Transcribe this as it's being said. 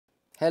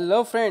Hello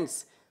friends,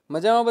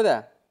 મજામાં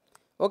બધા?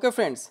 Okay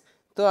friends,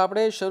 તો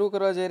આપણે શરૂ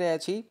કરવા જઈ રહ્યા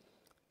છીએ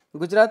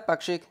ગુજરાત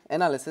પાક્ષિક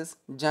એનાલિસિસ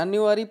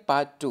જાન્યુઆરી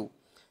પાર્ટ 2,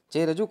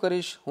 જે રજૂ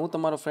કરીશ હું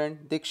તમારો ફ્રેન્ડ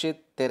દીક્ષિત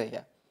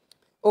તેરૈયા.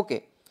 ઓકે,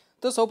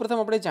 તો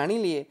સૌપ્રથમ આપણે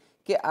જાણી લઈએ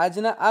કે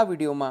આજના આ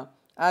વિડીયોમાં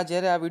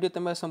જ્યારે આ વિડીયો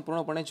તમે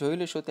સંપૂર્ણપણે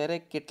જોઈ લેશો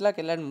ત્યારે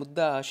કેટલા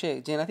મુદ્દા હશે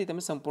જેનાથી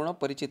તમે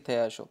સંપૂર્ણ પરિચિત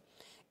થયા હશો.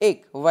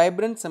 1.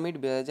 Vibrant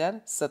summit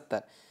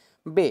 2017.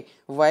 2.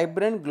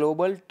 Vibrant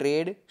global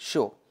trade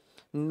show,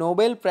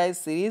 Nobel price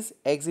series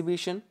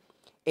exhibition,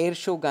 air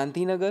show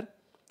Gandhinagar,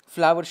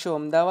 flower show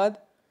Ahmedabad,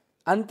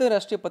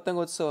 આંતરરાષ્ટ્રીય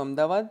પતંગોત્સવ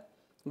અમદાવાદ,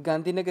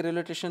 ગાંધીનગર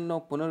રેલવે સ્ટેશનનો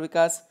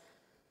પુનર્વિકાસ,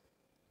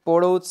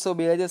 પોળો ઉત્સવ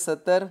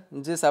 2017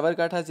 જે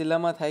સાબરકાંઠા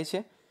જિલ્લામાં થાય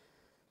છે,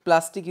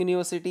 plastic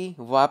university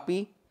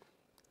Vapi,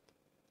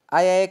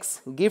 IIX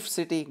gift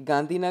city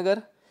Gandhinagar,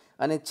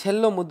 અને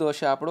છેલ્લો મુદ્દો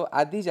હશે આપણો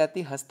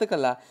આદિજાતિ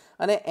હસ્તકલા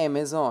અને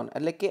એમેઝોન,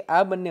 એટલે કે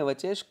આ બંને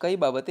વચ્ચે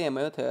કઈ બાબતે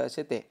એમઓયુ થયા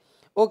છે તે.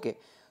 ઓકે,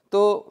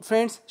 તો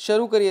ફ્રેન્ડ્સ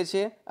શરૂ કરીએ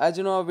છીએ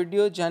આજનો આ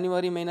વિડીયો,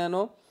 જાન્યુઆરી મહિનાનો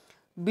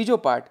બીજો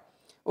પાર્ટ.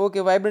 ઓકે,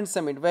 વાઇબ્રન્ટ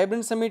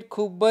સમિટ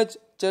ખૂબ જ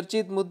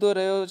ચર્ચિત મુદ્દો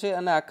રહ્યો છે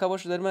અને આખા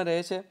વર્ષ દરમિયાન રહે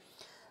છે.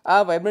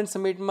 આ વાઇબ્રન્ટ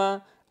સમિટમાં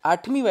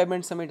 8મી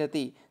વાઇબ્રન્ટ સમિટ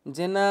હતી,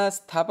 જેના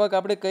સ્થાપક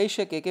આપણે કહી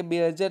શકીએ કે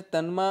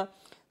 2003માં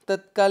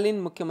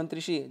તત્કાલીન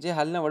મુખ્યમંત્રી શ્રી, જે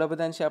હાલના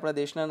વડાપ્રધાન છે આપણા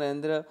દેશના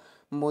નરેન્દ્ર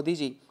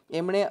મોદીજી,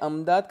 એમણે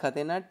અમદાવાદ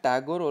ખાતેના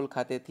ટાગોર હોલ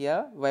ખાતેથી આ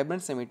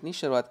વાઇબ્રન્ટ સમિટની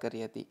શરૂઆત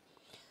કરી હતી.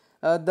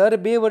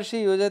 દર 2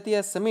 વર્ષે યોજાતી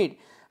આ સમિટ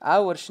આ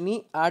વર્ષની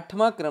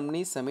 8મા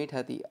ક્રમની સમિટ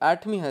હતી,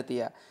 8મી હતી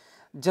આ.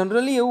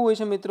 જનરલી એવું હોય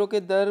છે મિત્રો કે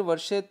દર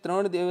વર્ષે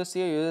 3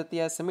 દિવસીય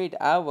યોજાતી આ સમિટ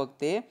આ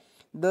વખતે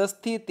 10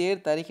 થી 13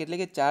 તારીખ એટલે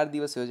કે 4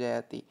 દિવસ યોજાઈ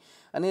હતી.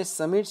 અને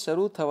સમિટ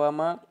શરૂ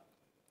થવામાં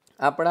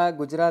આપણા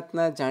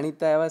ગુજરાતના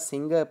જાણીતા એવા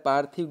સિંગર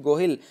પાર્થિવ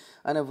ગોહિલ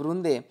અને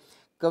વૃંદે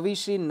કવિ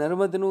શ્રી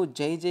નર્મદનું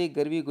જય જય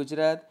ગરવી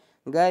ગુજરાત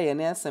ગાય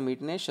અને આ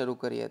સમિટને શરૂ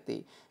કરી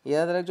હતી.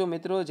 યાદ રાખજો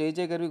મિત્રો, જય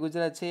જય ગરવી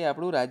ગુજરાત છે એ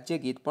આપણું રાજ્ય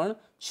ગીત પણ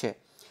છે.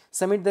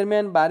 સમિટ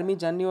દરમિયાન 12મી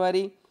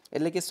જાન્યુઆરી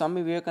એટલે કે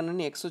સ્વામી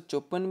વિવેકાનંદની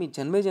 154મી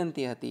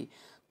જન્મજયંતિ હતી.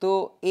 તો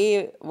એ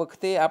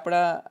વખતે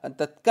આપણા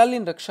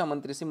તત્કાલીન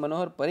રક્ષામંત્રી શ્રી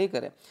મનોહર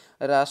પર્રિકરે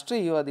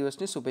રાષ્ટ્રીય યુવા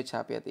દિવસની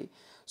શુભેચ્છા આપી હતી.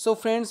 સો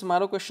ફ્રેન્ડ્સ,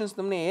 મારો ક્વેશ્ચન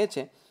તમને એ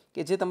છે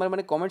કે જે તમારે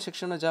મને કોમેન્ટ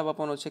સેક્શનમાં જવાબ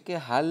આપવાનો છે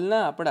કે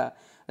હાલના આપણા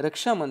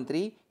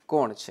રક્ષામંત્રી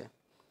કોણ છે.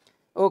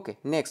 Okay,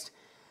 next.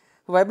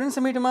 વાઇબ્રન્ટ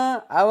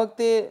સમિટમાં આ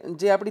વખતે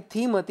જે આપણી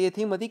થીમ હતી એ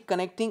થીમ હતી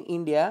connecting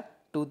India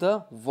to the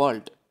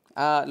world.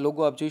 આ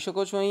લોગો આપ જોઈ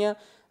શકો છો અહીંયા.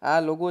 આ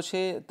લોગો છે,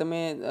 તમે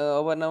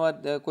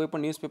અવારનવાર કોઈ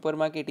પણ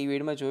ન્યૂઝપેપરમાં કે ટીવી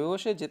એડમાં જોયો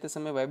હશે જે તે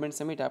સમયે વાઇબ્રન્ટ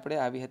સમિટ આપણે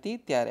આવી હતી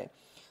ત્યારે.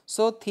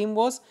 સો theme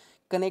was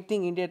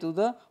connecting India to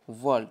the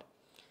world.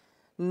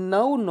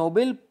 9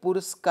 Nobel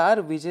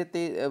પુરસ્કાર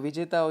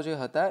વિજેતાઓ જે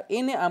હતા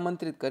એને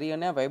આમંત્રિત કરી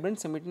અને આ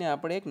વાઇબ્રન્ટ સમિટને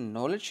આપણે એક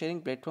નોલેજ શેરિંગ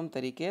પ્લેટફોર્મ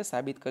તરીકે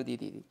સાબિત કરી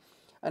દીધી હતી.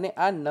 અને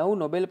આ 9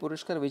 નોબેલ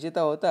પુરસ્કાર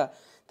વિજેતાઓ હતા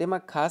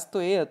તેમાં ખાસ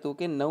તો એ હતું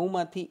કે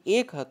 9માંથી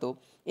એક હતો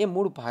એ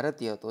મૂળ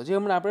ભારતીય હતો, જે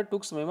હમણાં આપણે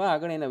ટૂંક સમયમાં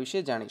આગળ એના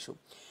વિશે જાણીશું.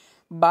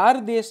 12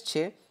 દેશ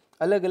છે,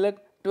 અલગ અલગ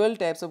 12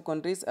 ટાઈપ્સ ઓફ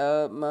કન્ટ્રીઝ,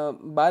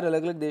 12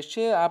 અલગ અલગ દેશ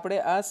છે. આપણે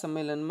આ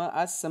સંમેલનમાં,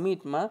 આ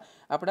સમિટમાં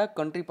આપણા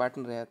કન્ટ્રી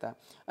પાર્ટનર રહ્યા હતા.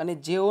 અને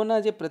જેઓના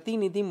જે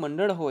પ્રતિનિધિ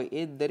મંડળ હોય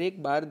એ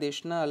દરેક 12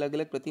 દેશના અલગ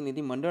અલગ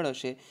પ્રતિનિધિ મંડળ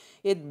હશે.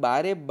 એ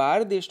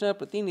 12 દેશના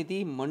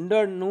પ્રતિનિધિ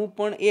મંડળનું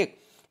પણ એક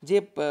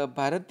જે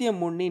ભારતીય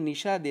મૂળની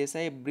નિશા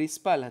દેસાઈ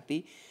બ્રિસ્પાલ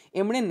હતી,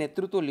 એમણે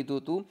નેતૃત્વ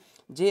લીધું હતું.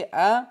 જે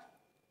આ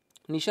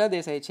નિશા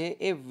દેસાઈ છે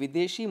એ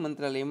વિદેશી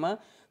મંત્રાલયમાં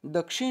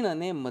દક્ષિણ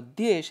અને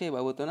મધ્ય એશિયાઈ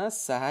બાબતોના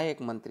સહાયક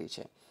મંત્રી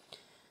છે.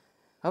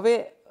 હવે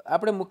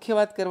આપણે મુખ્ય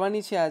વાત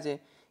કરવાની છે આજે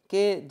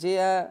કે જે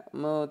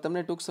આ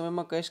તમને ટૂંક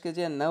સમયમાં કહીશ કે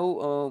જે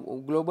 9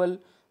 ગ્લોબલ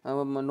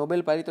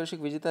નોબેલ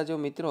પારિતોષિક વિજેતા જે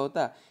મિત્રો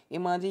હતા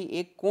એમાંથી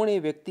એક કોણ એ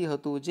વ્યક્તિ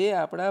હતું જે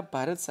આપણા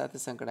ભારત સાથે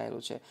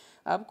સંકળાયેલું છે.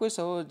 આપ કોઈ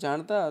સૌ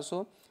જાણતા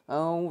હશો,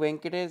 હું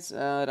વેંકટેશ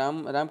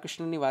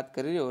રામકૃષ્ણની વાત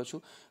કરી રહ્યો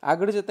છું.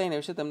 આગળ જતાં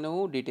એના વિશે તમને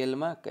હું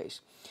ડિટેલમાં કહીશ.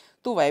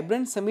 તો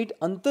વાઇબ્રન્ટ સમિટ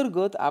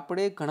અંતર્ગત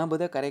આપણે ઘણા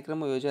બધા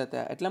કાર્યક્રમો યોજ્યા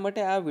હતા, એટલા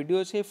માટે આ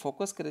વિડીયો છે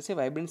ફોકસ કરે છે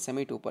વાઇબ્રન્ટ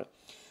સમિટ ઉપર.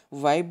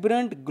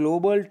 Vibrant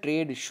global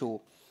trade show.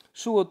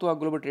 શું હતું આ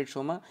ગ્લોબલ ટ્રેડ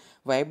શોમાં?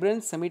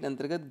 વાઇબ્રન્ટ સમિટ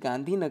અંતર્ગત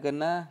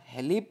ગાંધીનગરના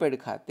હેલીપેડ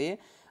ખાતે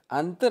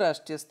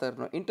આંતરરાષ્ટ્રીય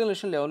સ્તરનો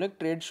ઇન્ટરનેશનલ લેવલનો એક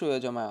ટ્રેડ શો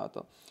યોજવામાં આવ્યો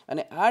હતો.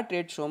 અને આ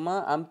ટ્રેડ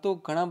શોમાં આમ તો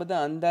ઘણા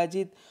બધા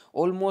અંદાજિત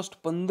ઓલમોસ્ટ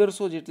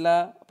 1500 જેટલા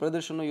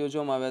પ્રદર્શનો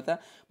યોજવામાં આવ્યા હતા.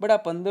 બટ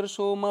આ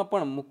 1500માં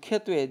પણ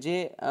મુખ્યત્વે જે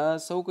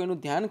સૌ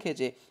કોઈનું ધ્યાન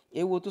ખેંચે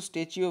એવું હતું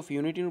સ્ટેચ્યુ ઓફ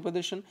યુનિટીનું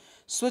પ્રદર્શન,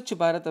 સ્વચ્છ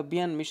ભારત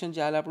અભિયાન મિશન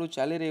જે હાલ આપણું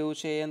ચાલી રહ્યું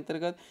છે એ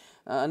અંતર્ગત,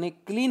 અને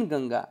ક્લીન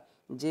ગંગા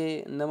જે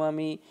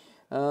નમામી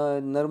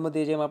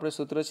નર્મદે જેમ આપણે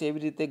સૂત્ર છે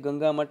એવી રીતે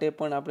ગંગા માટે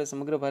પણ આપણે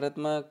સમગ્ર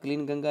ભારતમાં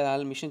ક્લીન ગંગા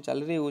હાલ મિશન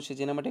ચાલી રહ્યું છે,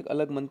 જેના માટે એક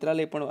અલગ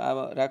મંત્રાલય પણ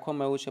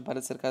રાખવામાં આવ્યું છે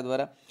ભારત સરકાર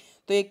દ્વારા.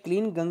 તો એ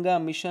ક્લીન ગંગા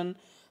મિશન,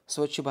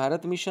 સ્વચ્છ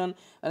ભારત મિશન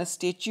અને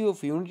સ્ટેચ્યુ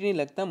ઓફ યુનિટીને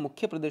લગતા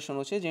મુખ્ય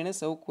પ્રદર્શનો છે જેણે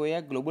સૌ કોઈ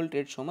આ ગ્લોબલ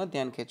ટ્રેડ શોમાં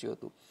ધ્યાન ખેંચ્યું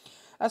હતું.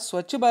 આ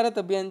સ્વચ્છ ભારત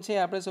અભિયાન છે,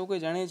 આપણે સૌ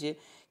કોઈ જાણીએ છીએ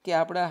કે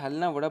આપણા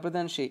હાલના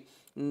વડાપ્રધાન શ્રી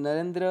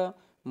નરેન્દ્ર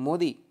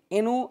મોદી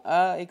એનું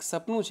આ એક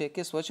સપનું છે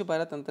કે સ્વચ્છ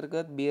ભારત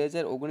અંતર્ગત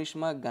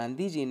 2019માં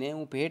ગાંધીજીને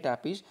હું ભેટ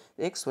આપીશ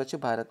એક સ્વચ્છ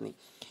ભારતની.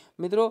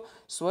 મિત્રો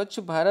સ્વચ્છ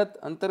ભારત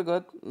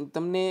અંતર્ગત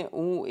તમને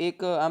હું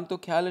એક આમ તો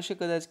ખ્યાલ હશે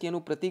કદાચ કે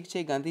એનું પ્રતીક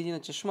છે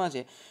ગાંધીજીના ચશ્મા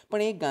છે,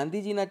 પણ એ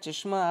ગાંધીજીના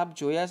ચશ્મા આપ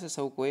જોયા છે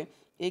સૌ કોઈ.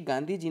 એ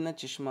ગાંધીજીના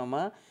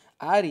ચશ્મામાં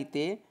આ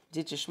રીતે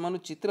જે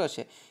ચશ્માનું ચિત્ર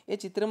છે એ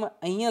ચિત્રમાં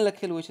અહીંયા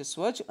લખેલું હોય છે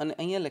સ્વચ્છ અને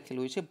અહીંયા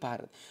લખેલું હોય છે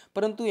ભારત.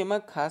 પરંતુ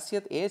એમાં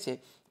ખાસિયત એ છે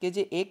કે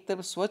જે એક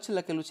તરફ સ્વચ્છ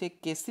લખેલું છે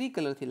કેસરી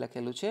કલરથી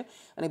લખેલું છે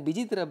અને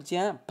બીજી તરફ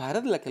જ્યાં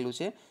ભારત લખેલું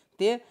છે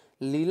તે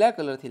લીલા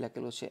કલરથી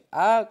લખેલું છે.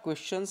 આ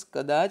ક્વેશ્ચન્સ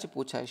કદાચ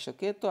પૂછાઈ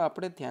શકે, તો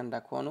આપણે ધ્યાન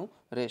રાખવાનું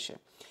રહેશે.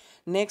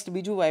 નેક્સ્ટ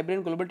બીજું,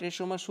 વાઇબ્રન્ટ ગ્લોબલ ટ્રેડ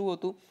શોમાં શું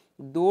હતું?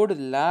 1.5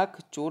 લાખ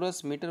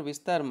ચોરસ મીટર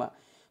વિસ્તારમાં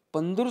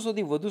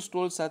 1500થી વધુ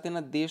સ્ટોલ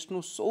સાથેના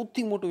દેશનું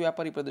સૌથી મોટું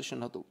વ્યાપારી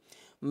પ્રદર્શન હતું.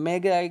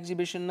 મેગા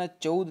એક્ઝિબિશનના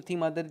 14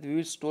 થીમ આધારિત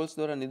વિવિધ સ્ટોલ્સ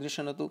દ્વારા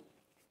નિદર્શન હતું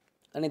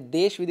અને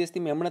દેશ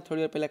વિદેશથી મેં હમણાં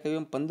થોડી વાર પહેલાં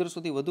કહ્યું એમ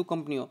 1500થી વધુ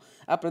કંપનીઓ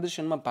આ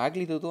પ્રદર્શનમાં ભાગ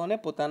લીધો હતો અને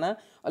પોતાના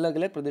અલગ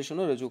અલગ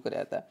પ્રદર્શનો રજૂ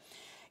કર્યા હતા.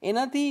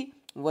 એનાથી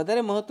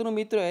વધારે મહત્વનું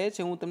મિત્ર એ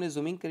છે, હું તમને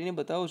ઝૂમિંગ કરીને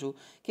બતાવું છું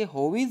કે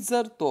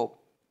હોવિત્ઝર તોપ,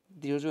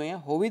 જોજો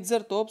અહીંયા,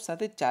 હોવિત્ઝર તોપ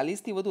સાથે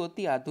 40થી વધુ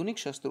અતિ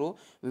આધુનિક શસ્ત્રો,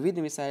 વિવિધ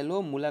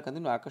મિસાઇલો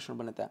મુલાકાતીનું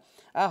આકર્ષણ બનતા.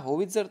 આ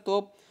હોવિત્ઝર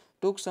તોપ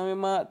ટૂંક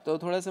સમયમાં તો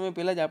થોડા સમય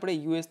પહેલાં જ આપણે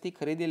યુએસથી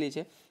ખરીદેલી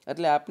છે,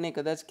 એટલે આપને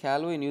કદાચ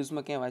ખ્યાલ હોય,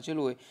 ન્યૂઝમાં ક્યાંય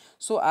વાંચેલું હોય.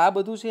 સો આ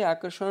બધું છે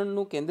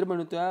આકર્ષણનું કેન્દ્ર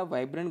બન્યું હતું આ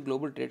વાઇબ્રન્ટ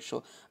ગ્લોબલ ટ્રેડ શો.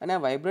 અને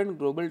આ vibrant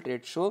global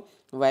trade show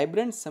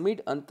vibrant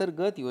summit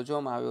અંતર્ગત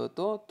યોજવામાં આવ્યો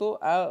હતો. તો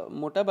આ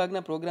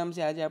મોટાભાગના પ્રોગ્રામ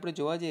છે આજે આપણે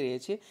જોવા જઈ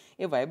રહ્યા છીએ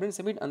એ વાઇબ્રન્ટ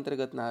સમિટ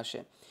અંતર્ગતના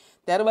હશે.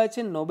 ત્યારબાદ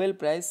છે નોબેલ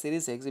પ્રાઇઝ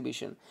સિરીઝ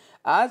એક્ઝિબિશન.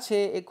 આ છે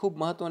એ ખૂબ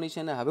મહત્ત્વની છે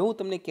અને હવે હું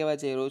તમને કહેવા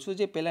જઈ રહ્યો છું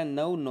જે પહેલાં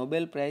 9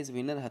 નોબેલ પ્રાઇઝ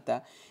વિનર હતા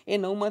એ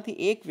 9માંથી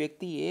એક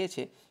વ્યક્તિ એ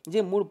છે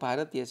જે મૂળ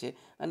ભારતીય છે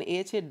અને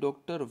એ છે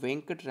ડૉક્ટર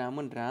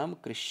વેંકટરામન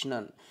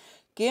રામકૃષ્ણન.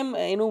 કેમ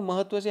એનું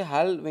મહત્ત્વ છે?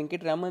 હાલ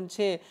વેંકટરામન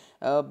છે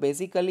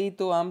બેઝિકલી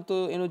તો આમ તો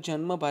એનો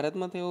જન્મ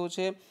ભારતમાં થયો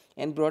છે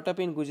and brought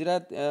up in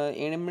Gujarat.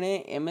 એમણે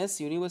MS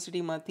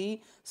યુનિવર્સિટીમાંથી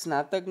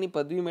સ્નાતકની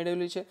પદવી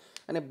મેળવેલી છે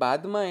અને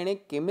બાદમાં એણે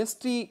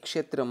કેમિસ્ટ્રી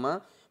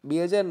ક્ષેત્રમાં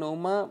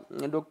 2009માં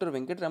ડૉક્ટર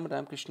વેંકટરામન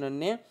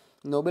રામકૃષ્ણનને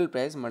નોબેલ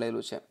પ્રાઇઝ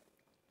મળેલું છે.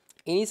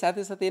 એની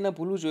સાથે સાથે એને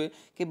ભૂલવું જોઈએ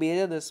કે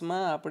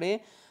 2010માં આપણે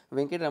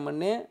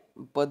વેંકટરામનને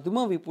પદ્મ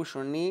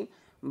વિભૂષણની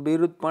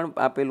બિરુદ પણ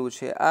આપેલું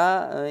છે.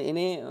 આ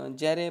એને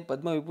જ્યારે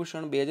પદ્મ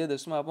વિભૂષણ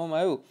 2010માં આપવામાં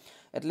આવ્યું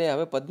એટલે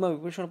હવે પદ્મ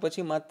વિભૂષણ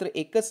પછી માત્ર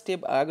એક જ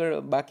સ્ટેપ આગળ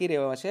બાકી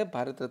રહેવા છે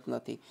ભારત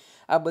રત્નથી.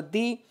 આ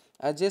બધી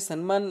જે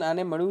સન્માન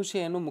આને મળ્યું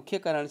છે એનું મુખ્ય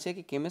કારણ છે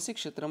કે કેમિસ્ટ્રી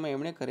ક્ષેત્રમાં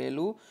એમણે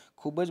કરેલું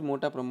ખૂબ જ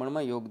મોટા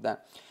પ્રમાણમાં યોગદાન.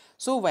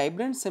 સો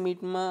વાઇબ્રન્ટ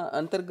સમિટમાં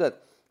અંતર્ગત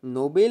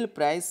નોબેલ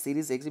પ્રાઇઝ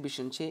સિરીઝ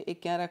એક્ઝિબિશન છે એ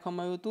ક્યાં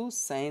રાખવામાં આવ્યું હતું?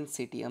 સાયન્સ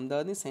સિટી,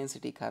 અમદાવાદની સાયન્સ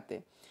સિટી ખાતે.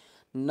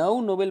 9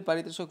 નોબેલ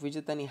પારિતોષિક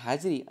વિજેતાની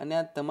હાજરી અને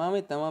આ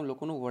તમામ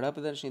લોકોનું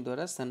વડાપ્રધાનશ્રી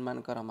દ્વારા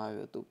સન્માન કરવામાં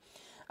આવ્યું હતું.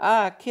 આ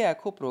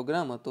આખો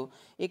પ્રોગ્રામ હતો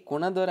એ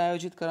કોના દ્વારા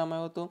આયોજિત કરવામાં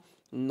આવ્યો હતો?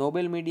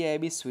 Nobel media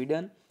AB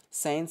Sweden,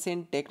 science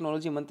and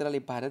technology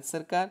મંત્રાલય ભારત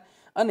સરકાર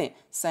અને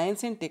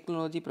સાયન્સ એન્ડ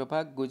ટેકનોલોજી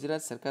પ્રભાગ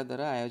ગુજરાત સરકાર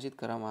દ્વારા આયોજિત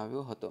કરવામાં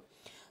આવ્યો હતો.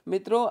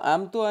 મિત્રો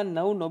આમ તો આ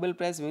 9 નોબેલ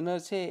પ્રાઇઝ વિનર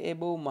છે એ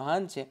બહુ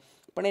મહાન છે,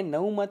 પણ એ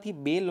 9માંથી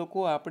 2 લોકો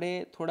આપણે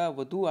થોડા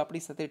વધુ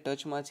આપણી સાથે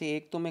ટચમાં છે.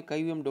 એક તો મેં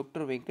કહ્યું એમ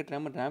ડૉક્ટર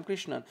વેંકટરામન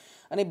રામકૃષ્ણન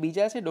અને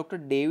બીજા છે ડૉક્ટર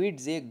ડેવિડ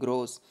જે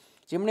ગ્રોસ,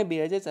 જેમણે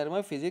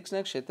 2004માં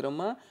ફિઝિક્સના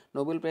ક્ષેત્રમાં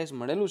નોબેલ પ્રાઇઝ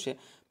મળેલું છે.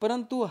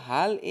 પરંતુ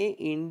હાલ એ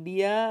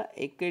ઇન્ડિયન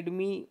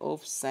એકેડમી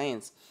ઓફ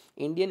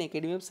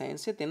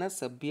સાયન્સ છે તેના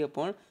સભ્ય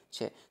પણ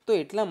છે. તો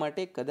એટલા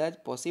માટે કદાચ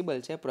પોસિબલ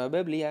છે,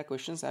 પ્રોબેબલી આ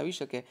ક્વેશ્ચન્સ આવી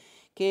શકે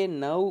કે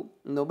 9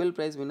 નોબેલ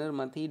પ્રાઇઝ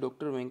વિનરમાંથી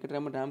ડૉક્ટર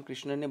વેંકટરામન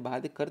રામકૃષ્ણનને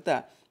બાદ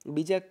કરતાં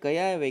બીજા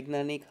કયા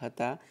વૈજ્ઞાનિક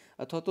હતા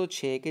અથવા તો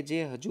છે કે જે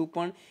હજુ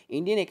પણ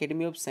ઇન્ડિયન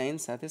એકેડમી ઓફ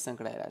સાયન્સ સાથે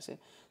સંકળાયેલા છે.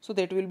 So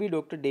that will be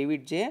doctor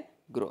David જે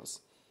gross.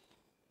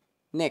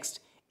 Next,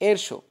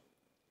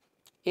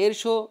 air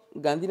show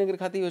Gandhinagar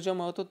ખાતે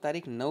યોજવામાં આવ્યો હતો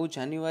તારીખ 9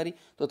 જાન્યુઆરી.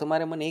 તો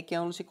તમારે મને એ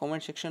કહેવાનું છે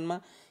કોમેન્ટ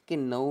સેક્શનમાં કે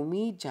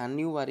 9મી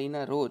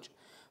જાન્યુઆરીના રોજ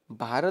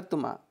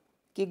ભારતમાં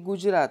કે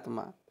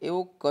ગુજરાતમાં એવો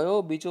કયો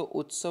બીજો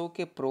ઉત્સવ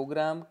કે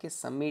પ્રોગ્રામ કે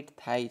સમિટ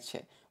થાય છે?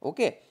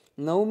 ઓકે,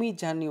 9મી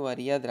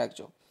જાન્યુઆરી યાદ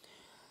રાખજો.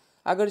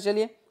 આગળ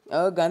ચલીએ.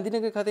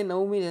 ગાંધીનગર ખાતે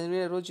 9મી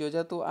જાન્યુઆરી રોજ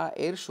યોજાતો આ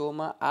એર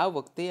શોમાં આ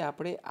વખતે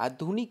આપણે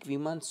આધુનિક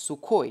વિમાન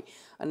સુખોઈ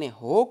અને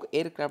હોક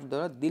એરક્રાફ્ટ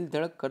દ્વારા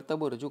દિલધડક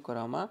કરતબો રજૂ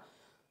કરવામાં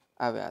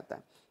આવ્યા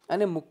હતા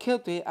અને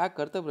મુખ્યત્વે આ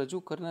કરતબ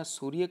રજૂ કરનાર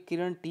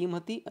સૂર્યકિરણ ટીમ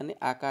હતી અને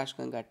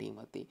આકાશગંગા ટીમ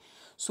હતી.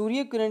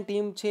 સૂર્યકિરણ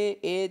ટીમ છે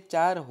એ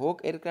 4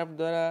 હોક એરક્રાફ્ટ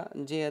દ્વારા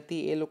જે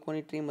હતી એ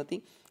લોકોની ટીમ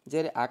હતી,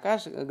 જ્યારે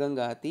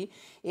આકાશગંગા હતી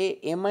એ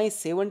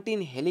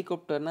MI-17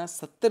 હેલિકોપ્ટરના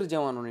 17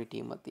 જવાનોની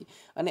ટીમ હતી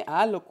અને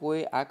આ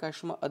લોકોએ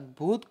આકાશમાં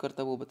અદ્ભુત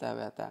કરતબો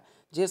બતાવ્યા હતા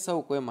જે સૌ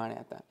કોઈ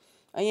માણ્યા હતા.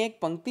 અહીં એક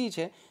પંક્તિ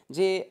છે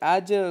જે આ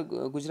જ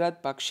ગુજરાત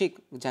પાક્ષિક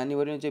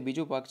જાન્યુઆરીનો જે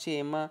બીજો ભાગ છે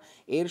એમાં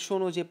એર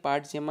શોનો જે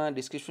પાર્ટ જેમાં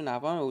ડિસ્ક્રિપ્શન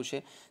આપવામાં આવ્યું છે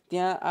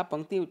ત્યાં આ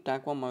પંક્તિ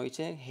ટાંકવામાં આવી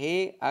છે, હે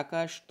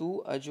આકાશ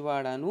તું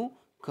અજવાળાનું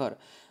ઘર.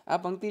 આ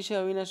પંક્તિ છે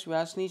અવિનાશ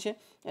વ્યાસની છે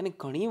અને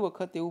ઘણી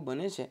વખત એવું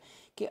બને છે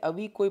કે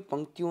આવી કોઈ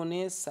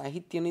પંક્તિઓને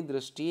સાહિત્યની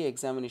દ્રષ્ટિએ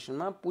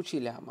એક્ઝામિનેશનમાં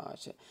પૂછી લેવામાં આવે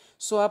છે.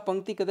 સો આ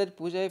પંક્તિ કદાચ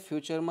પૂછાય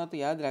ફ્યુચરમાં તો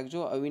યાદ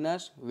રાખજો,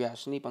 અવિનાશ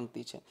વ્યાસની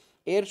પંક્તિ છે.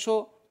 એર શો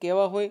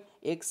કેવા હોય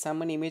એક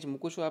સામાન્ય ઇમેજ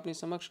મૂકું છું આપની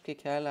સમક્ષ કે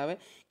ખ્યાલ આવે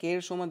કે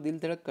એર શોમાં દિલ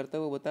ધડક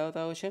કરતબો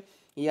બતાવતા હોય છે.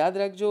 યાદ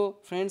રાખજો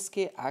ફ્રેન્ડ્સ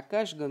કે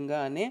આકાશ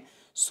ગંગા અને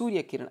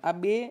સૂર્યકિરણ આ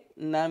બે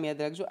નામ યાદ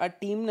રાખજો. આ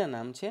ટીમના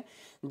નામ છે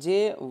જે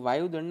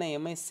વાયુદળના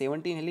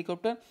MI-17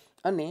 હેલિકોપ્ટર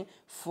અને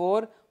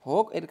 4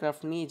 હોક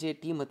એરક્રાફ્ટની જે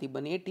ટીમ હતી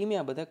બની એ ટીમે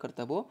આ બધા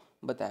કરતબો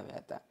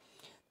બતાવ્યા હતા.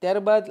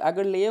 ત્યારબાદ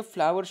આગળ લઈએ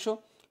flower show.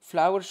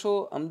 Flower show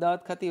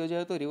Ahmedabad ખાતે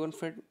યોજાયો હતો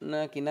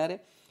રિવરફ્રન્ટના કિનારે.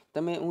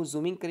 તમે હું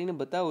ઝૂમિંગ કરીને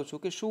બતાવું છું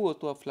કે શું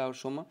હતું આ ફ્લાવર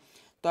શોમાં.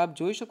 તો આપ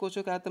જોઈ શકો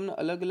છો કે આ તમને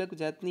અલગ અલગ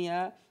જાતની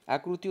આ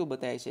આકૃતિઓ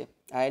બતાવે છે.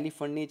 આ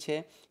એલિફન્ટની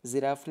છે,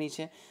 ઝિરાફની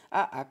છે.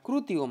 આ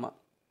આકૃતિઓમાં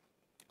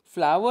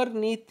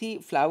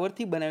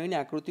ફ્લાવરથી બનાવીને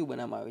આકૃતિઓ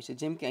બનાવવામાં આવી છે.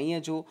 જેમ કે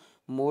અહીંયા જો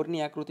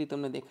મોરની આકૃતિ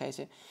તમને દેખાય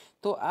છે.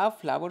 તો આ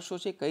ફ્લાવર શો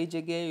છે કઈ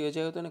જગ્યાએ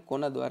યોજાયો હતો અને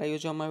કોના દ્વારા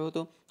યોજવામાં આવ્યો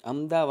હતો?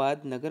 અમદાવાદ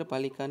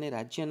નગરપાલિકા અને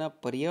રાજ્યના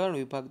પર્યાવરણ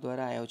વિભાગ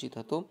દ્વારા આયોજિત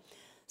હતો.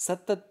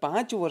 સતત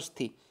 5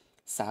 વર્ષથી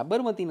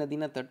સાબરમતી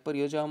નદીના તટ પર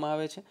યોજવામાં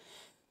આવે છે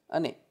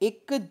અને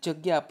એક જ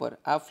જગ્યા પર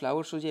આ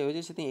ફ્લાવર શો જે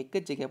યોજે છે તે એક જ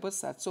જગ્યા પર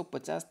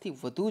 750થી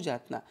વધુ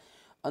જાતના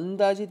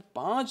અંદાજિત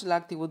 5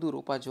 લાખથી વધુ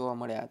રોપા જોવા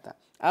મળ્યા હતા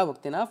આ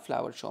વખતેના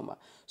ફ્લાવર શોમાં.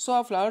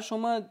 આ ફ્લાવર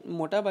શોમાં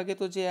મોટાભાગે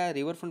તો જે આ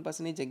રિવરફ્રન્ટ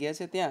પાસેની જગ્યા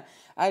છે ત્યાં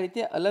આ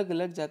રીતે અલગ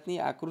અલગ જાતની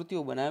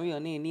આકૃતિઓ બનાવી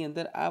અને એની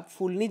અંદર આ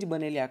ફૂલની જ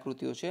બનેલી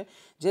આકૃતિઓ છે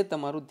જે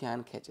તમારું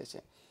ધ્યાન ખેંચે છે.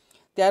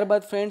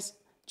 ત્યારબાદ ફ્રેન્ડ્સ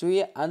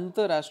જોઈએ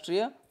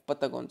આંતરરાષ્ટ્રીય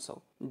પતંગોત્સવ.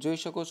 જોઈ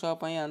શકો છો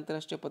આપ અહીંયા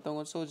આંતરરાષ્ટ્રીય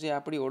પતંગોત્સવ જે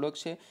આપણી ઓળખ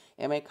છે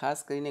એમાં ખાસ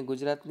કરીને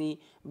ગુજરાતની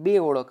બે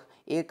ઓળખ,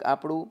 એક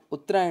આપણું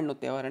ઉત્તરાયણનો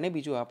તહેવાર અને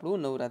બીજું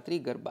આપણું નવરાત્રિ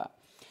ગરબા.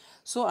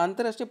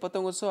 આંતરરાષ્ટ્રીય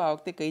પતંગોત્સવ આ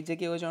વખતે કઈ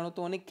જગ્યાએ યોજાણો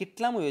હતો અને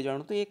કેટલામાં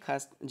યોજાણો હતો એ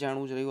ખાસ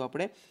જાણવું રહ્યું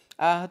આપણે.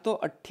 આ હતો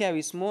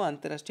 28મો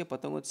આંતરરાષ્ટ્રીય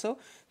પતંગોત્સવ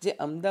જે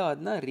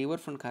અમદાવાદના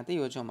રિવરફ્રન્ટ ખાતે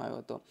યોજવામાં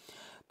આવ્યો હતો.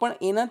 પણ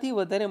એનાથી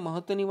વધારે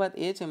મહત્વની વાત એ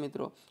છે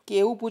મિત્રો કે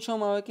એવું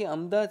પૂછવામાં આવે કે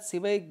અમદાવાદ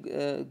સિવાય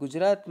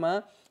ગુજરાતમાં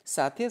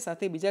સાથે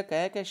સાથે બીજા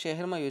કયા કયા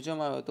શહેરમાં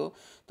યોજવામાં આવ્યો હતો.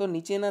 તો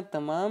નીચેના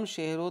તમામ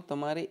શહેરો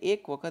તમારે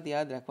એક વખત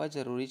યાદ રાખવા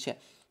જરૂરી છે.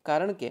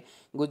 કારણ કે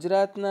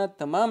ગુજરાતના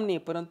તમામ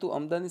નહીં પરંતુ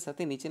અમદાવાદની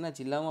સાથે નીચેના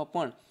જિલ્લામાં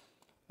પણ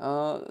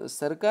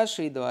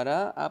સરકારશ્રી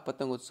દ્વારા આ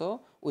પતંગોત્સવ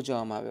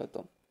ઉજવવામાં આવ્યો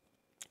હતો.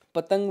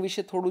 પતંગ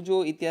વિશે થોડું જો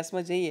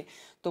ઇતિહાસમાં જઈએ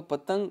તો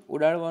પતંગ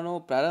ઉડાડવાનો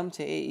પ્રારંભ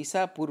છે એ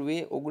ઈસા પૂર્વે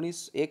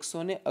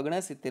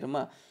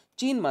 1969માં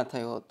ચીનમાં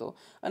થયો હતો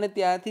અને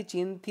ત્યારથી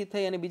ચીનથી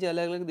થઈ અને બીજા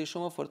અલગ અલગ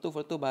દેશોમાં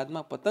ફરતો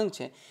બાદમાં પતંગ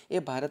છે એ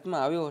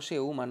ભારતમાં આવ્યો હશે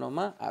એવું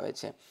માનવામાં આવે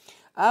છે.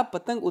 આ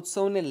પતંગ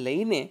ઉત્સવને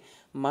લઈને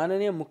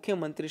માનનીય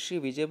મુખ્યમંત્રી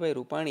શ્રી વિજયભાઈ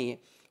રૂપાણીએ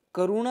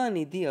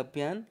કરુણાનિધિ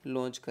અભિયાન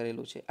લોન્ચ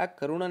કરેલું છે. આ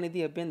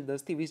કરુણાનિધિ અભિયાન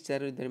 10 થી 20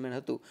 જાન્યુઆરી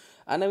દરમિયાન હતું.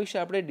 આના વિશે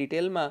આપણે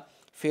ડિટેલમાં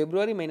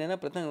ફેબ્રુઆરી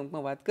મહિનાના પ્રથમ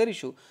અંકમાં વાત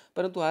કરીશું,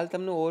 પરંતુ હાલ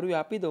તમને ઓવરવ્યૂ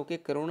આપી દઉં કે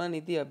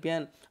કરુણાનિધિ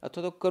અભિયાન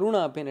અથવા તો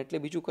કરુણા અભિયાન એટલે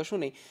બીજું કશું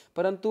નહીં,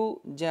 પરંતુ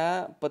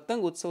જ્યાં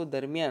પતંગ ઉત્સવ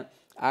દરમિયાન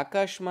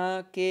આકાશમાં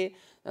કે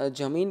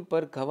જમીન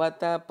પર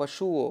ઘવાતા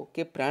પશુઓ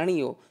કે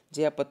પ્રાણીઓ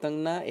જે આ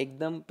પતંગના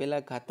એકદમ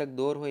પેલા ઘાતક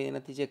દોર હોય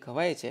એનાથી જે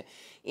ઘવાય છે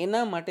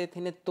એના માટે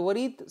થઈને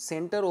ત્વરિત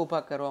સેન્ટર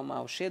ઊભા કરવામાં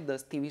આવશે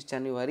 10 થી 20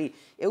 જાન્યુઆરી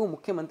એવું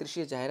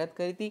મુખ્યમંત્રીશ્રીએ જાહેરાત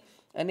કરી હતી.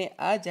 અને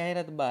આ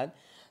જાહેરાત બાદ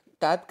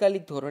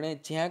તાત્કાલિક ધોરણે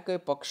જ્યાં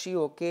કંઈ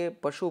પક્ષીઓ કે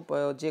પશુ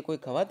જે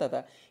કોઈ ઘવાતા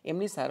હતા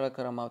એમની સારવાર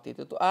કરવામાં આવતી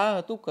હતી. તો આ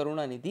હતું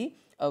કરુણાનિધિ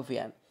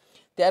અભિયાન.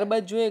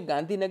 ત્યારબાદ જોઈએ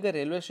ગાંધીનગર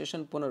રેલવે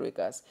સ્ટેશન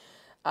પુનર્વિકાસ.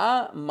 આ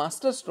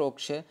માસ્ટર સ્ટ્રોક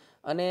છે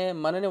અને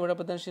માનનીય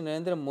વડાપ્રધાન શ્રી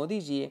નરેન્દ્ર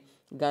મોદીજીએ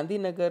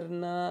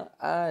ગાંધીનગરના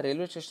આ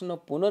રેલવે સ્ટેશનનો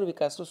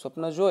પુનર્વિકાસનું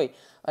સ્વપ્ન જોઈ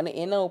અને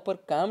એના ઉપર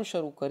કામ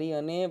શરૂ કરી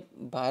અને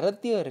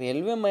ભારતીય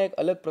રેલવેમાં એક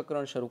અલગ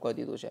પ્રકરણ શરૂ કરી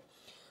દીધું છે.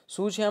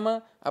 શું છે આમાં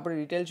આપણે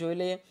ડિટેલ જોઈ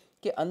લઈએ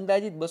કે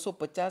અંદાજિત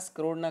 250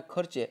 કરોડના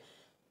ખર્ચે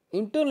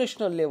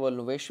ઇન્ટરનેશનલ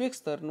લેવલનું વૈશ્વિક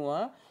સ્તરનું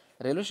આ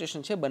રેલવે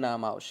સ્ટેશન છે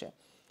બનાવવામાં આવશે.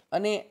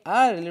 અને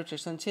આ રેલવે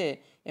સ્ટેશન છે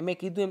એ મેં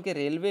કીધું એમ કે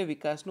રેલવે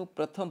વિકાસનું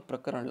પ્રથમ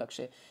પ્રકરણ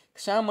લખશે.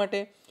 શા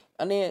માટે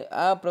અને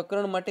આ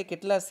પ્રકરણ માટે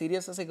કેટલા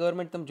સિરિયસ હશે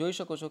ગવર્મેન્ટ તમે જોઈ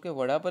શકો છો કે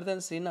વડાપ્રધાન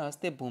શ્રીના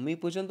હસ્તે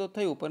ભૂમિપૂજન તો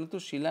થયું પરંતુ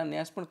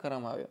શિલાન્યાસ પણ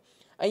કરવામાં આવ્યો.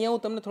 અહીંયા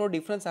હું તમને થોડો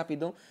ડિફરન્સ આપી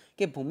દઉં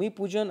કે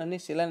ભૂમિપૂજન અને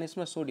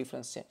શિલાન્યાસમાં શું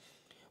ડિફરન્સ છે.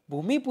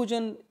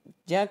 ભૂમિપૂજન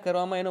જ્યાં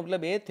કરવામાં એનો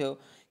મતલબ એ થયો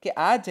કે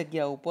આ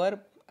જગ્યા ઉપર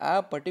આ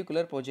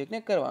પર્ટિક્યુલર પ્રોજેક્ટને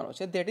કરવાનો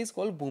છે, દેટ ઇઝ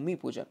કોલ્ડ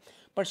ભૂમિપૂજન.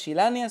 પણ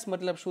શિલાન્યાસ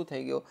મતલબ શું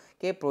થઈ ગયો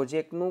કે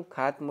પ્રોજેક્ટનું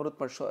ખાતમુહૂર્ત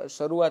પણ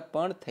શરૂઆત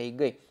પણ થઈ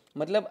ગઈ.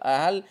 મતલબ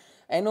હાલ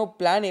એનો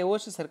પ્લાન એવો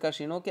છે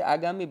સરકારશ્રીનો કે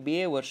આગામી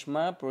 2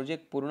 વર્ષમાં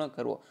પ્રોજેક્ટ પૂર્ણ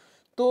કરવો.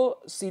 તો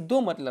સીધો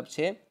મતલબ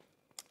છે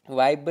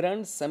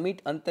વાઇબ્રન્ટ સમિટ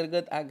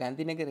અંતર્ગત આ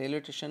ગાંધીનગર રેલવે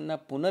સ્ટેશનના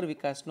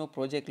પુનર્વિકાસનો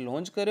પ્રોજેક્ટ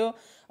લોન્ચ કર્યો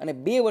અને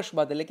 2 વર્ષ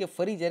બાદ એટલે કે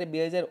ફરી જ્યારે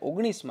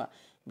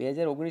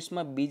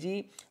 2019માં બીજી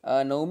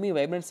 9મી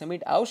વાઇબ્રન્ટ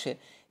સમિટ આવશે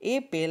એ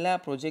પહેલાં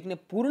પ્રોજેક્ટને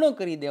પૂર્ણ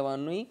કરી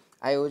દેવાનું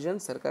આયોજન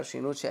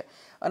સરકારશ્રીનું છે.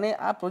 અને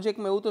આ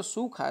પ્રોજેક્ટમાં એવું તો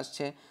શું ખાસ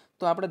છે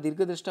તો આપણા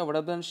દીર્ઘદ્રષ્ટા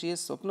વડાપ્રધાનશ્રીએ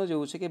સ્વપ્ન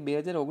જોયું છે કે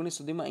 2019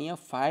 સુધીમાં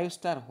અહીંયા 5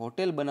 સ્ટાર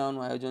હોટેલ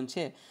બનાવવાનું આયોજન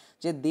છે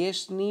જે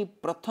દેશની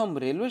પ્રથમ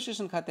રેલવે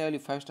સ્ટેશન ખાતે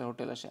આવેલી 5 સ્ટાર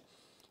હોટેલ હશે.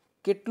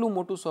 કેટલું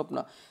મોટું સ્વપ્ન.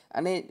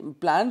 અને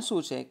પ્લાન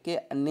શું છે કે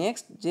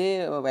નેક્સ્ટ જે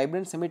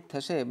વાઇબ્રન્ટ સમિટ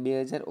થશે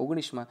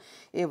 2019માં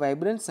એ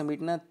વાઇબ્રન્ટ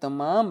સમિટના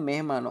તમામ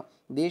મહેમાનો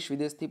દેશ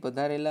વિદેશથી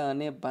પધારેલા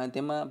અને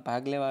તેમાં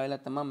ભાગ લેવા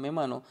આવેલા તમામ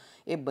મહેમાનો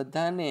એ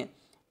બધાને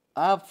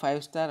આ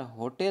 5 સ્ટાર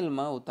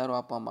હોટેલમાં ઉતારો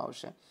આપવામાં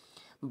આવશે.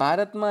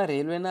 ભારતમાં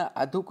રેલવેના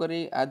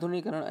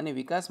આધુનિકરણ અને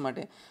વિકાસ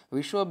માટે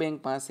વિશ્વ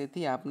બેંક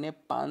પાસેથી આપને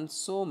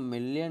 $500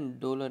 મિલિયન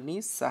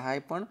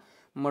સહાય પણ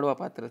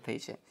મળવાપાત્ર થઈ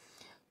છે.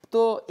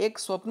 તો એક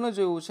સ્વપ્ન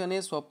જોયું છે અને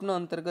એ સ્વપ્ન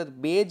અંતર્ગત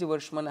 2 જ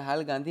વર્ષમાં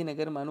હાલ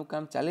ગાંધીનગરમાં આનું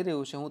કામ ચાલી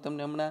રહ્યું છે. હું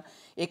તમને હમણાં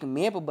એક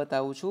મેપ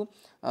બતાવું છું,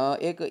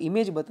 એક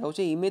ઇમેજ બતાવું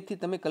છું. ઇમેજથી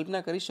તમે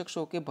કલ્પના કરી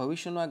શકશો કે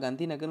ભવિષ્યનું આ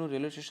ગાંધીનગરનું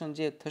રેલવે સ્ટેશન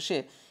જે થશે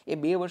એ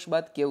 2 વર્ષ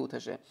બાદ કેવું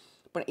થશે.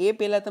 પણ એ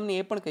પહેલાં તમને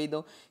એ પણ કહી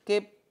દઉં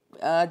કે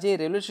આ જે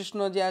રેલવે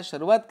સ્ટેશનનો જે આ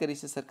શરૂઆત કરી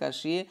છે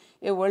સરકારશ્રીએ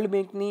એ વર્લ્ડ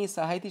બેંકની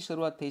સહાયથી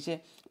શરૂઆત થઈ છે.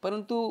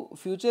 પરંતુ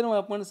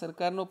ફ્યુચરમાં પણ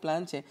સરકારનો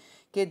પ્લાન છે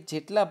કે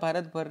જેટલા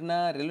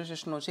ભારતભરના રેલવે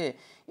સ્ટેશનો છે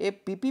એ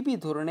પીપીપી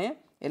ધોરણે,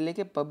 એટલે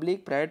કે પબ્લિક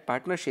પ્રાઇવેટ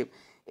પાર્ટનરશિપ,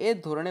 એ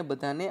ધોરણે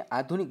બધાને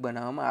આધુનિક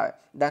બનાવવામાં આવે.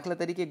 દાખલા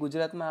તરીકે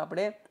ગુજરાતમાં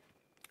આપણે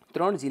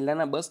 3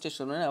 જિલ્લાના બસ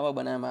સ્ટેશનોને આવા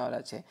બનાવવામાં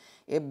આવેલા છે.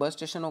 એ બસ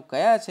સ્ટેશનો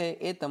કયા છે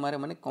એ તમારે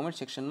મને કોમેન્ટ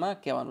સેક્શનમાં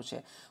કહેવાનું છે.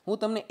 હું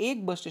તમને એક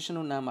બસ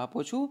સ્ટેશનનું નામ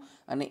આપું છું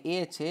અને એ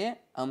છે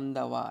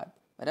અમદાવાદ.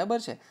 બરાબર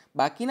છે.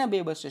 બાકીના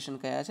 2 બસ સ્ટેશન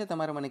કયા છે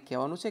તમારે મને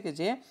કહેવાનું છે કે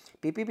જે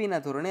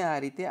પીપીપીના ધોરણે આ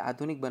રીતે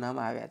આધુનિક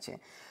બનાવવામાં આવ્યા છે.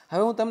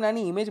 હવે હું તમને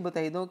આની ઇમેજ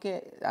બતાવી દઉં કે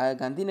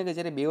ગાંધીનગર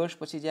જ્યારે 2 વર્ષ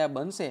પછી જે આ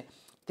બનશે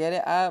ત્યારે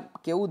આ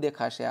કેવું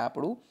દેખાશે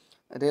આપણું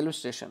રેલવે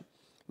સ્ટેશન.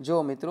 જો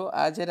મિત્રો,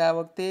 આ જ્યારે આ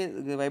વખતે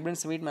વાઇબ્રન્ટ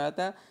સમિટમાં આવ્યા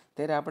હતા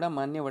ત્યારે આપણા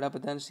માન્ય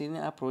વડાપ્રધાનશ્રીને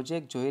આ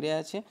પ્રોજેક્ટ જોઈ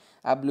રહ્યા છે.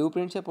 આ બ્લુ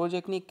પ્રિન્ટ છે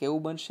પ્રોજેક્ટની,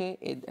 કેવું બનશે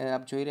એ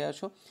આપ જોઈ રહ્યા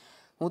છો.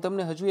 હું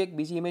તમને હજુ એક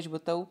બીજી ઇમેજ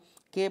બતાવું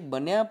કે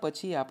બન્યા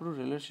પછી આપણું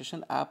રેલવે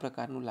સ્ટેશન આ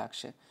પ્રકારનું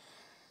લાગશે.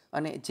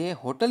 અને જે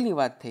હોટલની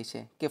વાત થઈ છે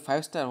કે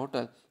 5 સ્ટાર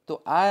હોટલ, તો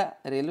આ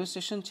રેલવે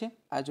સ્ટેશન છે,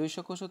 આ જોઈ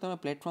શકો છો તમે,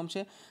 પ્લેટફોર્મ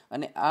છે,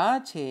 અને આ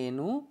છે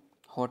એનું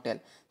હોટેલ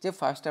જે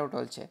 5 સ્ટાર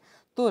હોટલ છે.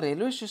 તો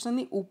રેલવે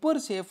સ્ટેશનની ઉપર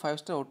છે એ 5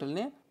 સ્ટાર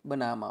હોટલને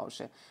બનાવવામાં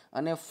આવશે.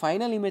 અને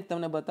ફાઇનલ ઇમેજ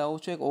તમને બતાવું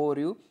છું, એક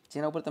ઓવરવ્યૂ,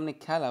 જેના ઉપર તમને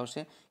ખ્યાલ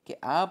આવશે કે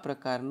આ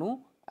પ્રકારનું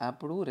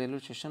આપણું રેલવે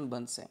સ્ટેશન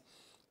બનશે.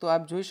 તો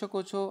આપ જોઈ શકો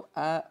છો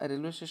આ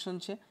રેલવે સ્ટેશન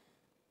છે,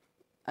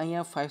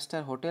 અહીંયા 5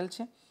 સ્ટાર હોટેલ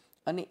છે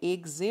અને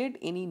એક્ઝેક્ટ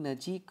એની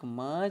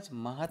નજીકમાં જ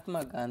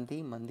મહાત્મા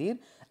ગાંધી મંદિર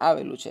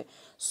આવેલું છે.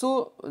 સો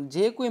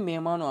જે કોઈ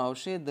મહેમાનો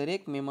આવશે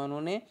દરેક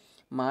મહેમાનોને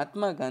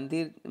મહાત્મા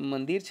ગાંધી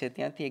મંદિર છે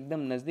ત્યાંથી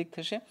એકદમ નજદીક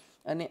થશે.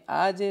 અને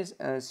આ જે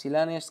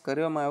શિલાન્યાસ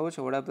કરવામાં આવ્યો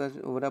છે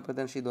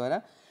વડાપ્રધાનશ્રી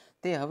દ્વારા,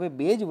 તે હવે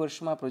 2 જ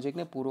વર્ષમાં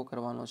પ્રોજેક્ટને પૂરો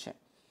કરવાનો છે.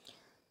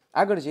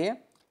 આગળ જઈએ.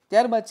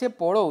 ત્યારબાદ છે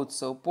પોળો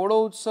ઉત્સવ. પોળો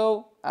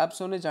ઉત્સવ આપ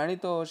સૌને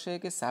જાણીતો હશે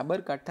કે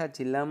સાબરકાંઠા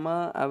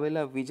જિલ્લામાં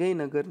આવેલા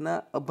વિજયનગરના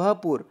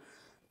અભાપુર,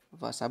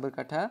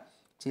 સાબરકાંઠા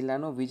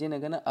જિલ્લાનો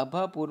વિજયનગરના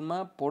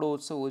અભાપુરમાં પોળો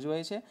ઉત્સવ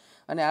ઉજવાય છે.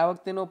 અને આ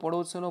વખતેનો પોળો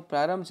ઉત્સવનો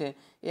પ્રારંભ છે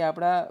એ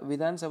આપણા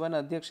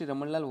વિધાનસભાના અધ્યક્ષ શ્રી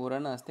રમણલાલ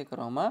વોરાના હસ્તે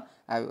કરવામાં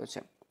આવ્યો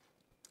છે.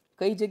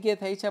 કઈ જગ્યાએ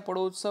થાય છે આ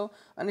પોળો ઉત્સવ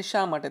અને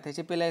શા માટે થાય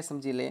છે પહેલાં એ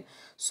સમજી લઈએ.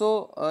 સો